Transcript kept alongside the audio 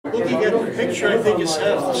Looking at the picture, I think it's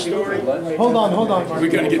half the story. Hold on. We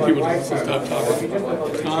got to get people to stop talking.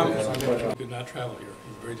 Tom did not travel here.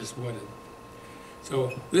 He's very disappointed.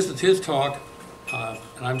 So this is his talk, and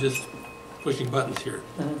I'm just pushing buttons here.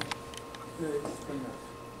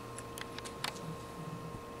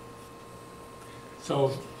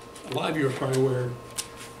 So a lot of you are probably aware,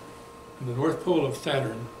 in the North Pole of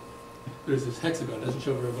Saturn, there's this hexagon. It doesn't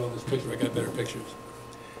show very well in this picture. I got better pictures.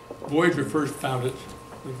 Voyager first found it,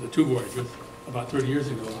 the two Voyagers, about 30 years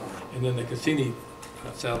ago, and then the Cassini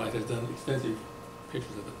satellite has done extensive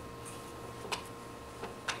pictures of it.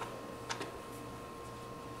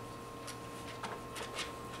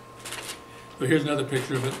 So here's another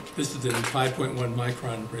picture of it. This is in 5.1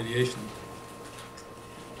 micron radiation.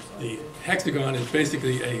 The hexagon is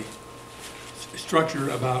basically a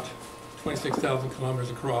structure about 26,000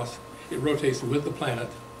 kilometers across. It rotates with the planet,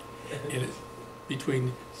 and it's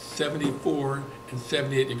between 74 and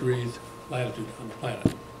 78 degrees latitude on the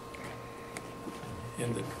planet.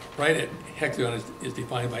 And the right hexagon is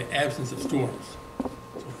defined by absence of storms.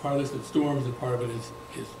 So part of this is storms, and part of it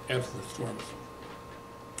is absence of storms.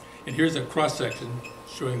 And here's a cross-section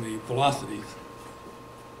showing the velocities.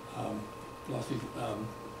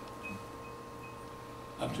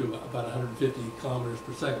 Up to about 150 kilometers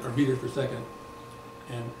per second, or meters per second.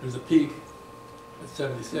 And there's a peak at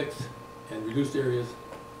 76, and reduced areas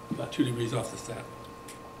about 2 degrees off the stat.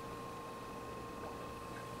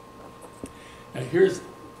 Now here's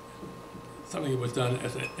something that was done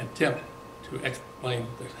as an attempt to explain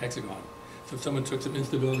the hexagon. So someone took some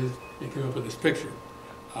instabilities and came up with this picture.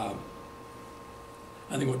 I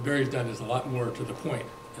think what Barry's done is a lot more to the point,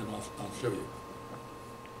 and I'll show you.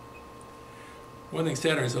 One thing,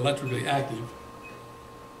 Saturn is electrically active.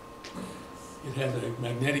 It has a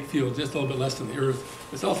magnetic field just a little bit less than the Earth.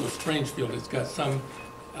 It's also a strange field. It's got some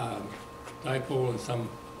dipole and some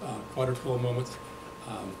quadrupole moments.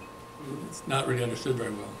 It's not really understood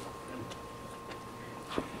very well.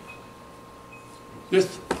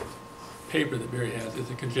 This paper that Barry has is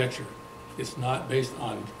a conjecture. It's not based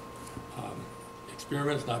on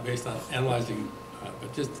experiments, not based on analyzing,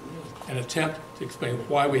 but just an attempt to explain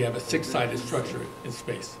why we have a six-sided structure in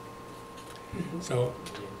space. So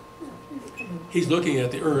he's looking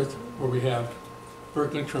at the Earth, where we have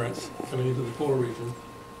Birkeland currents coming into the polar region,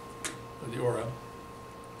 or the aura.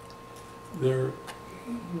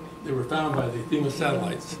 They were found by the Themis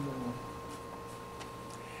satellites,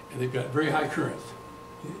 and they've got very high currents,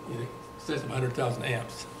 in excess of 100,000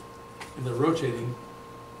 amps, and they're rotating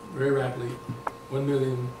very rapidly, 1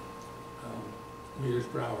 million meters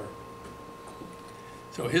per hour.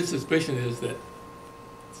 So his suspicion is that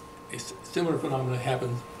a similar phenomenon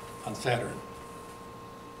happens on Saturn.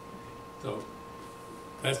 So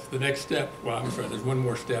that's the next step. Well, I'm sorry, there's one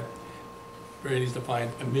more step. Barry needs to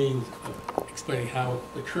find a means of explaining how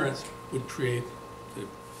the currents would create the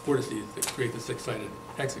vortices that create the six-sided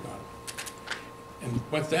hexagon. And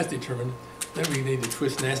once that's determined, then we need to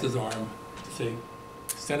twist NASA's arm to say,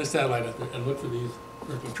 send a satellite up there and look for these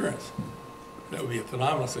Birkeland currents. That would be a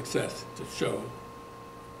phenomenal success to show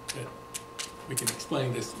that we can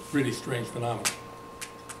explain this really strange phenomenon.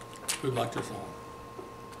 Good luck to us all.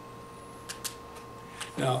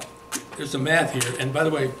 Now, there's some math here, and by the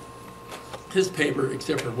way, his paper,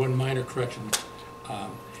 except for one minor correction,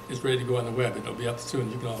 is ready to go on the web. It'll be up soon.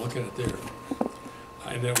 You can all look at it there.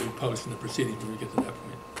 And then we'll be published in the proceedings when we get to that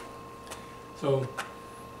point. So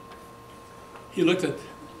he looked at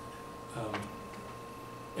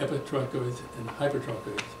epitrochoids and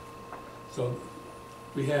hypertrochoids. So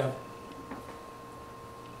we have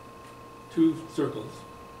two circles,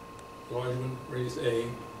 the large one, radius A,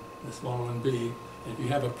 and the smaller one, B. And if you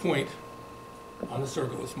have a point on the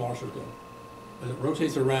circle, a smaller circle, as it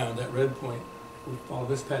rotates around, that red point will follow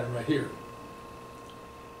this pattern right here.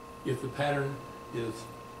 If the pattern is,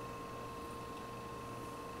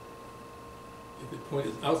 if the point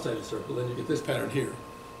is outside the circle, then you get this pattern here.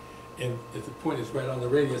 And if the point is right on the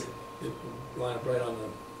radius, it will line up right on the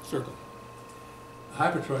circle. A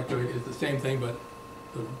hypertrochoid is the same thing, but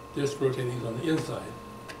the disk rotating is on the inside.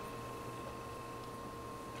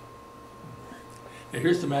 Now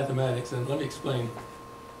here's the mathematics, and let me explain.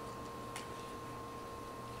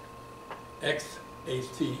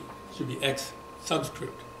 XHT should be X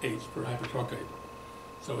subscript H for hypertrochoid.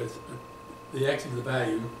 So it's the X is the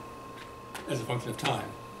value as a function of time,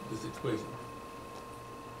 this equation.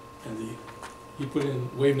 And he put in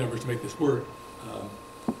wave numbers to make this work.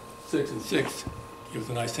 6 and 6 gives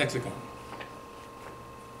a nice hexagon.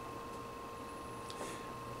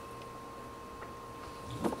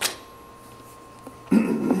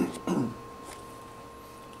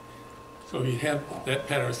 So he have that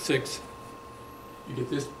pattern of 6, you get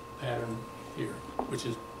this pattern here, which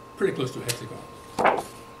is pretty close to a hexagon.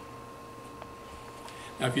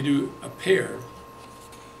 Now if you do a pair,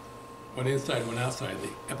 one inside, one outside, the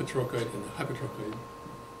epitrochoid and the hypotrochoid,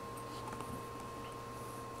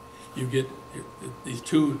 you get these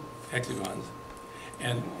 2 hexagons,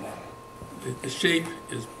 and the shape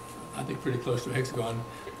is, I think, pretty close to a hexagon.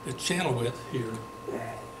 The channel width here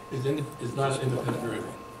is not an independent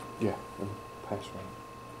variable. Yeah, pass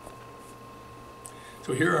right.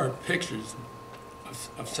 So here are pictures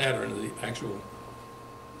of Saturn, the actual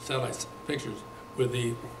satellite pictures, with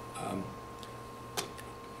the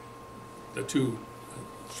 2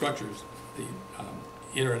 structures, the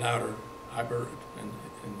inner and outer hyper and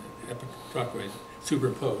epitrochoid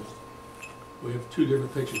superimposed. We have 2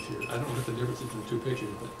 different pictures here. I don't know what the difference is in the 2 pictures,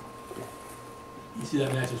 but you see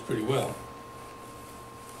that matches pretty well.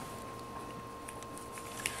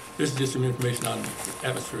 This is just some information on the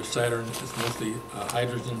atmosphere of Saturn. It's mostly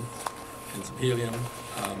hydrogen and some helium.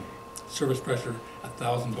 Surface pressure,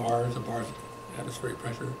 1,000 bars. A bar is atmospheric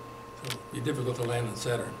pressure. So it'd be difficult to land on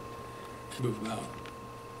Saturn to move about.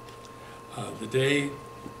 The day,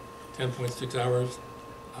 10.6 hours.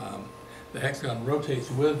 The hexagon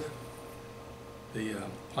rotates with the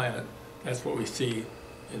planet. That's what we see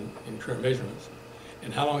in current measurements.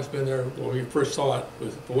 And how long it's been there? Well, we first saw it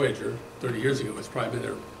with Voyager 30 years ago. It's probably been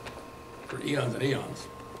there for eons and eons.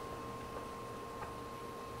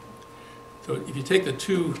 So if you take the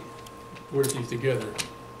 2 vortices together,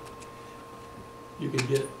 you can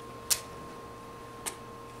get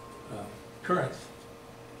currents.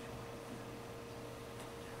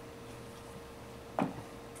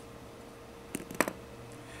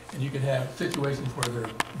 And you can have situations where they're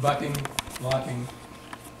bucking, locking,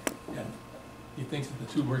 and he thinks that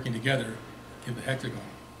the 2 working together give the hexagon.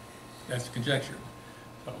 That's conjecture.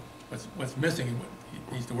 So what's missing, and what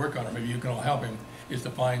he needs to work on, or maybe you can all help him, is to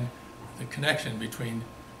find the connection between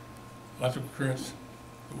electrical currents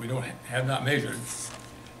that we have not measured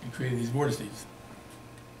and creating these vortices.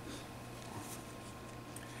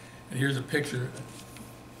 And here's a picture,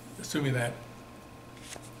 assuming that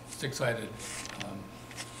 6-sided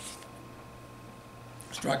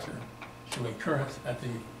structure, showing currents at the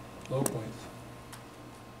low points.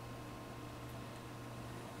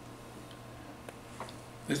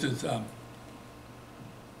 This is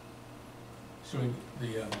showing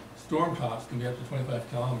the storm tops can be up to 25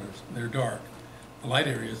 kilometers. They're dark. The light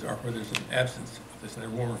areas are where there's an absence of this, and they're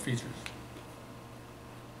warmer features.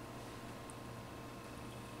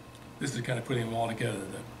 This is kind of putting them all together.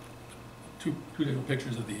 The two different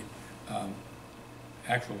pictures of the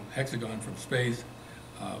actual hexagon from space.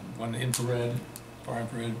 One infrared, far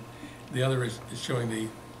infrared. The other is showing the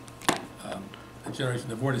generation of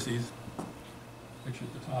the vortices, picture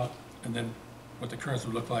at the top, and then what the currents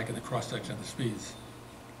would look like in the cross-section of the speeds.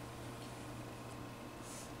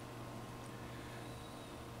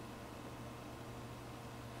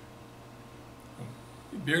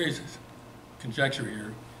 Barry's conjecture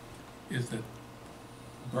here is that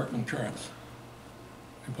Berkman currents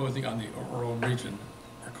imposing on the auroral region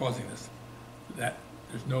are causing this. That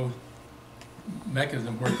there's no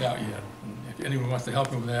mechanism worked out yet. And if anyone wants to help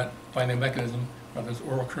him with that, find a mechanism where those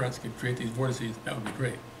auroral currents can create these vortices, that would be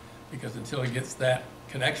great. Because until he gets that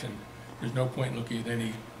connection, there's no point in looking at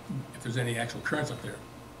if there's any actual currents up there.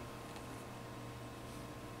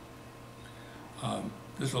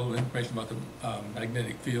 This is a little information about the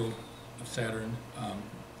magnetic field of Saturn.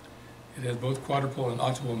 It has both quadrupole and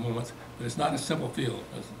octupole moments, but it's not a simple field,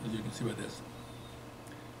 as you can see with this.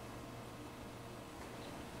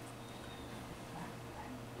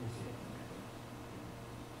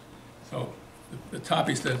 So the top,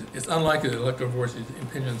 he said, it's unlikely that electron vortices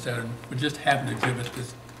impinging on Saturn would just happen to exhibit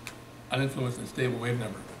this uninfluenced and stable wave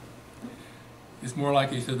number. It's more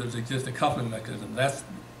likely, he said, there's exists a coupling mechanism. That's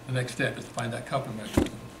the next step, is to find that coupling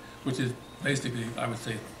mechanism, which is basically, I would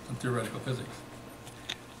say, some theoretical physics.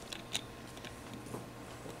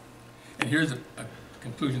 And here's a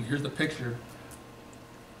conclusion. Here's the picture.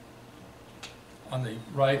 On the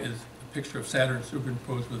right is a picture of Saturn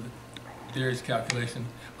superimposed with Dairy's calculation.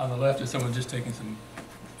 On the left is someone just taking some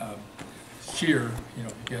shear, you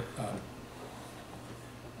get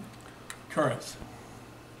currents.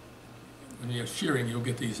 When you have shearing, you'll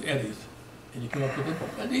get these eddies, and you come up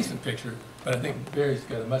with a decent picture, but I think Barry's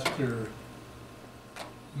got a much clearer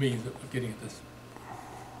means of getting at this.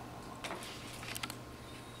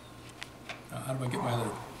 How do I get my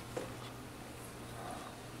other?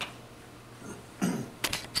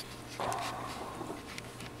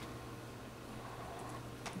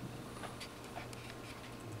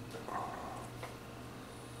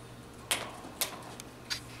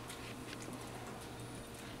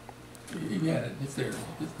 you had it, it's there,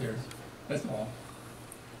 that's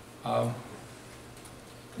all.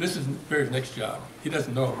 This is Barry's next job. He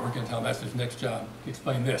doesn't know it, we're gonna tell him that's his next job,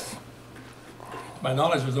 explain this. To my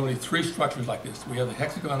knowledge, there's only 3 structures like this. We have the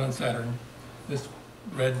hexagon on Saturn, this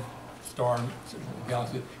red star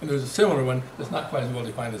galaxy, and there's a similar one that's not quite as well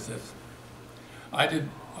defined as this. I did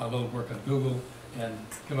a little work on Google and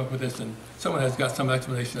came up with this, and someone has got some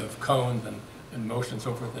explanation of cones and motion and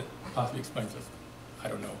so forth that possibly explains this. I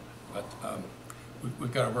don't know, but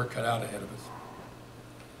we've got our work cut out ahead of us.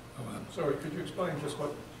 Sorry, could you explain just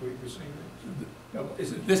what we were seeing?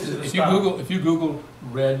 This is if you Google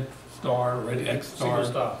red star, red X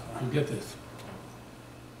star, you get this.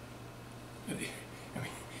 I mean,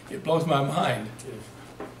 it blows my mind.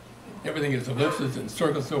 Everything is ellipses and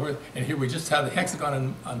circles and so forth, and here we just have the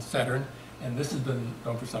hexagon on Saturn, and this has been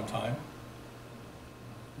known for some time.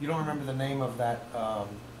 You don't remember the name of that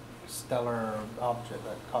stellar object,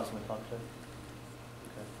 that cosmic object?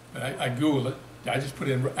 But I Googled it. I just put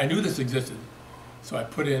in, I knew this existed, so I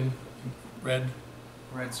put in red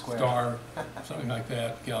Square. star, something like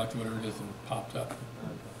that, galaxy, whatever it is, and it popped up.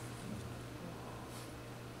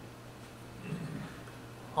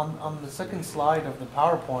 On the second slide of the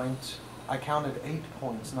PowerPoint, I counted 8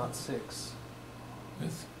 points, not 6.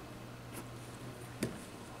 This,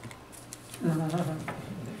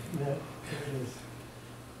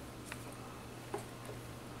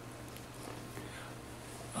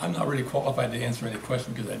 I'm not really qualified to answer any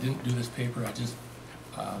question because I didn't do this paper. I just,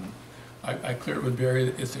 I cleared it with Barry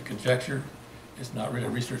that it's a conjecture. It's not really a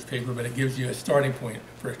research paper, but it gives you a starting point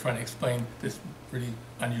for trying to explain this really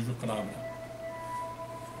unusual phenomenon.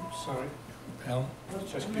 Sorry. Pal?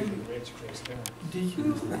 Let's just give the red space there. Do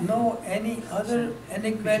you know any other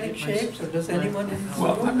enigmatic shapes, or does anyone in the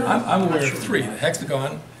Well, room know? I'm aware of 3. The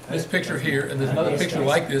hexagon, this picture here, and there's another picture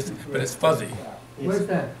like this, but it's fuzzy. Where's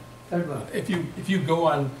that? Third one? If you go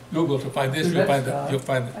on Google to find this, you'll find that. You'll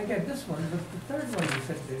find I get this one, but the third one you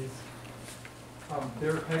said there is.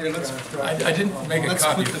 I didn't make a Let's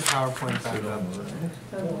copy. put the PowerPoint back up.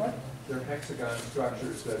 Third what? They're hexagon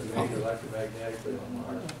structures that behave electromagnetically on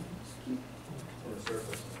Mars, on the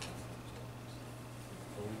surface.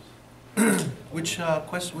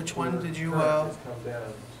 Which one did you? Currents come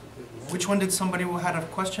down. Which one did somebody who had a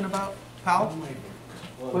question about, pal?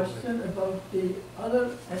 Question about the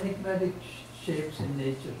other enigmatic shapes in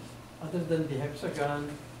nature, other than the hexagon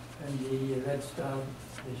and the red star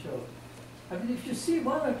they showed. I mean, if you see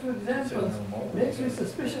 1 or 2 examples, makes me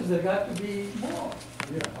suspicious there got to be more.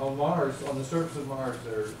 Yeah, on Mars, on the surface of Mars,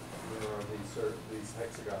 there are these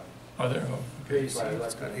hexagons. Oh, there. Oh, okay. It's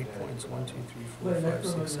got 8 points. 1, 2, 3, 4, Well, 5,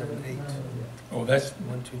 6, 7, 8. Oh, that's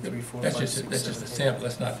 1, 2, 3, 4, that's 5, just 6, that's just a 7, sample.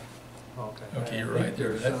 That's not. 8. Okay. Okay, you're right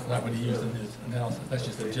there. That's not what he used in his analysis. That's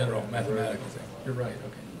just a general mathematical thing. You're right.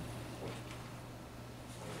 Okay.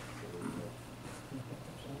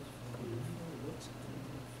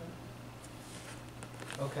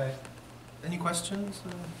 Okay. Any questions?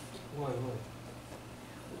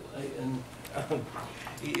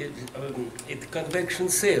 It convection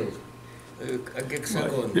cell, a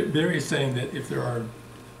hexagon. Well, Barry is saying that if there are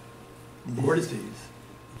vortices,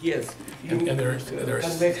 Yes, and in there's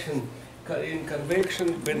convection, in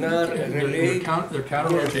convection, Benar relay. they're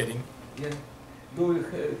counter-rotating. Yeah. Do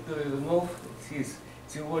you know this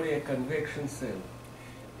theory of convection cell?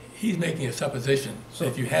 He's making a supposition. So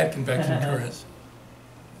if you had convection currents,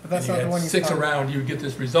 But that's and not you the had one you 6 found. around, you would get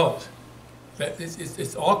this result.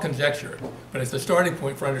 It's all conjecture, but it's a starting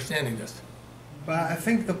point for understanding this. But I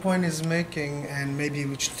think the point is making, and maybe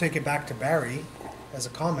we should take it back to Barry as a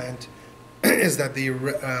comment, is that the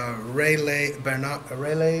Rayleigh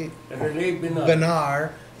Relay Benar.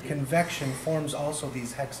 Benar convection forms also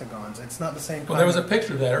these hexagons. It's not the same. Well, there was a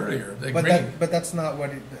picture of that earlier, the but green. but that's not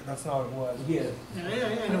what that's not what it was. Yeah.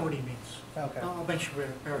 I know what he means. Okay. I'll mention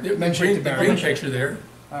where. The Mention it to green Barry. picture there.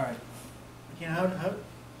 All right. Yeah,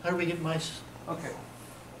 how do we get my Okay.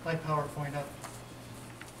 PowerPoint up?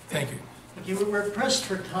 Thank you. Okay, we're pressed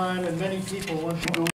for time, and many people want to go